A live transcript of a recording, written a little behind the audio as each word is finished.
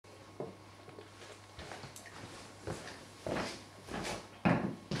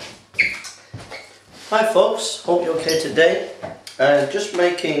Hi folks, hope you're okay today. Just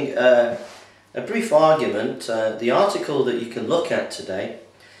making a brief argument. The article that you can look at today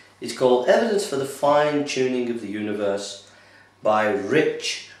is called Evidence for the Fine-Tuning of the Universe by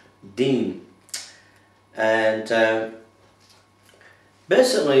Rich Dean. And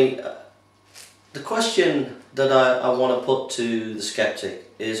basically the question that I want to put to the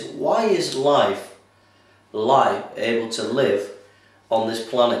skeptic is, why is life able to live on this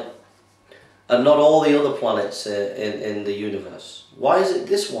planet and not all the other planets in the universe? Why is it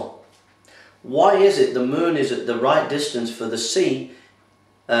this one? Why is it the moon is at the right distance for the sea,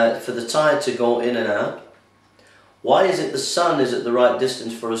 for the tide to go in and out? Why is it the sun is at the right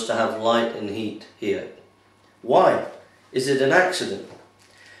distance for us to have light and heat here? Why? Is it an accident?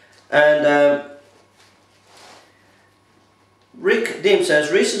 And Rick Dean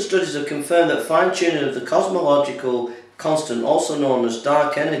says, recent studies have confirmed that fine-tuning of the cosmological constant, also known as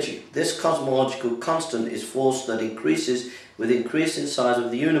dark energy. This cosmological constant is force that increases with increasing size of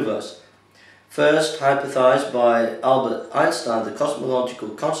the universe. First hypothesized by Albert Einstein, the cosmological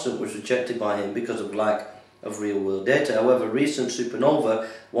constant was rejected by him because of lack of real-world data. However, recent supernova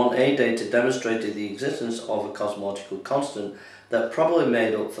 1A data demonstrated the existence of a cosmological constant that probably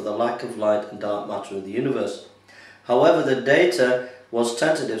made up for the lack of light and dark matter of the universe. However, the data was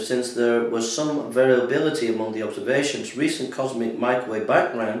tentative since there was some variability among the observations. Recent cosmic microwave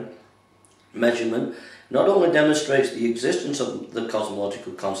background measurement not only demonstrates the existence of the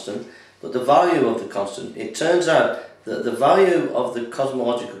cosmological constant, but the value of the constant. It turns out that the value of the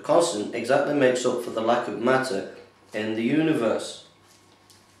cosmological constant exactly makes up for the lack of matter in the universe.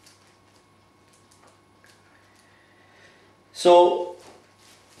 So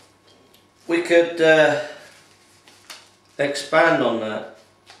we could expand on that,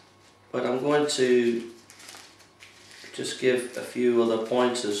 but I'm going to just give a few other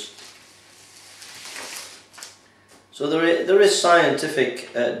pointers. So there is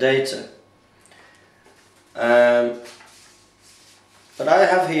scientific data, but I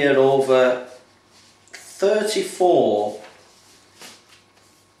have here over 34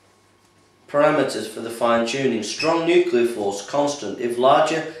 parameters for the fine-tuning. Strong nuclear force, constant. If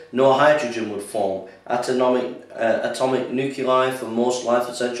larger, no hydrogen would form. Atomic nuclei for most life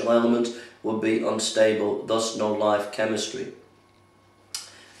essential elements would be unstable, thus no life chemistry.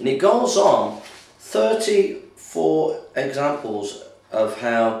 And it goes on, 34 examples of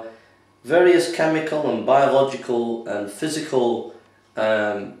how various chemical and biological and physical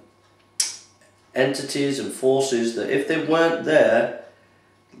entities and forces, that if they weren't there,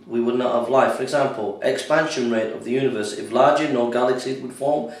 we would not have life. For example, expansion rate of the universe. If larger, no galaxies would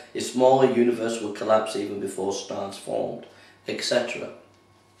form. If smaller, universe would collapse even before stars formed, etc.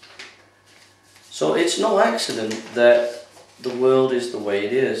 So it's no accident that the world is the way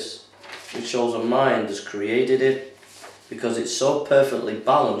it is. It shows a mind has created it because it's so perfectly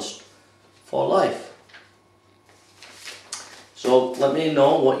balanced for life. So let me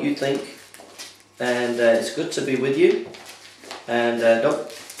know what you think, and it's good to be with you. And don't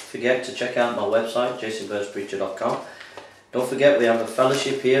forget to check out my website, jasonburnspreacher.com. Don't forget we have a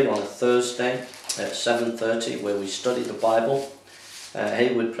fellowship here on a Thursday at 7:30 where we study the Bible.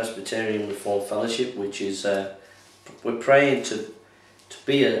 Haywood Presbyterian Reformed Fellowship, which is we're praying to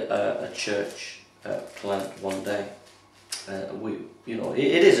be a church plant one day.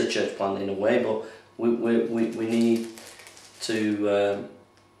 It is a church plant in a way, but we need to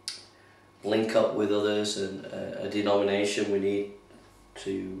link up with others and a denomination. We need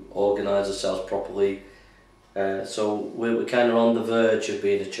to organise ourselves properly, so we're kind of on the verge of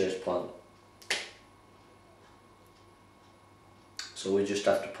being a church plant. So we just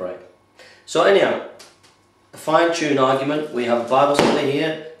have to pray. So anyhow, a fine-tune argument. We have a Bible study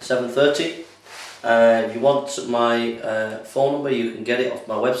here, 7:30. If you want my phone number, you can get it off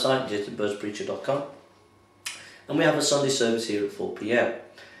my website, jasonburnspreacher.com. And we have a Sunday service here at 4 PM.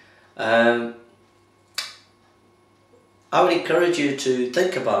 I would encourage you to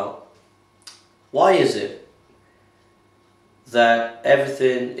think about, why is it that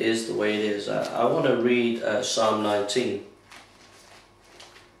everything is the way it is? I want to read Psalm 19.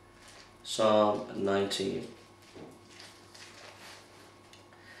 Psalm 19.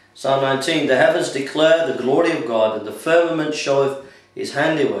 Psalm 19. The heavens declare the glory of God, and the firmament showeth his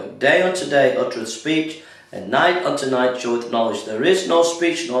handiwork. Day unto day uttereth speech, and night unto night showeth knowledge. There is no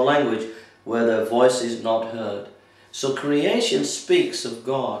speech nor language where their voice is not heard. So creation speaks of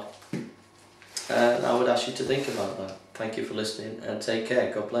God. And I would ask you to think about that. Thank you for listening, and take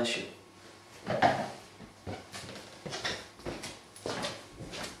care. God bless you.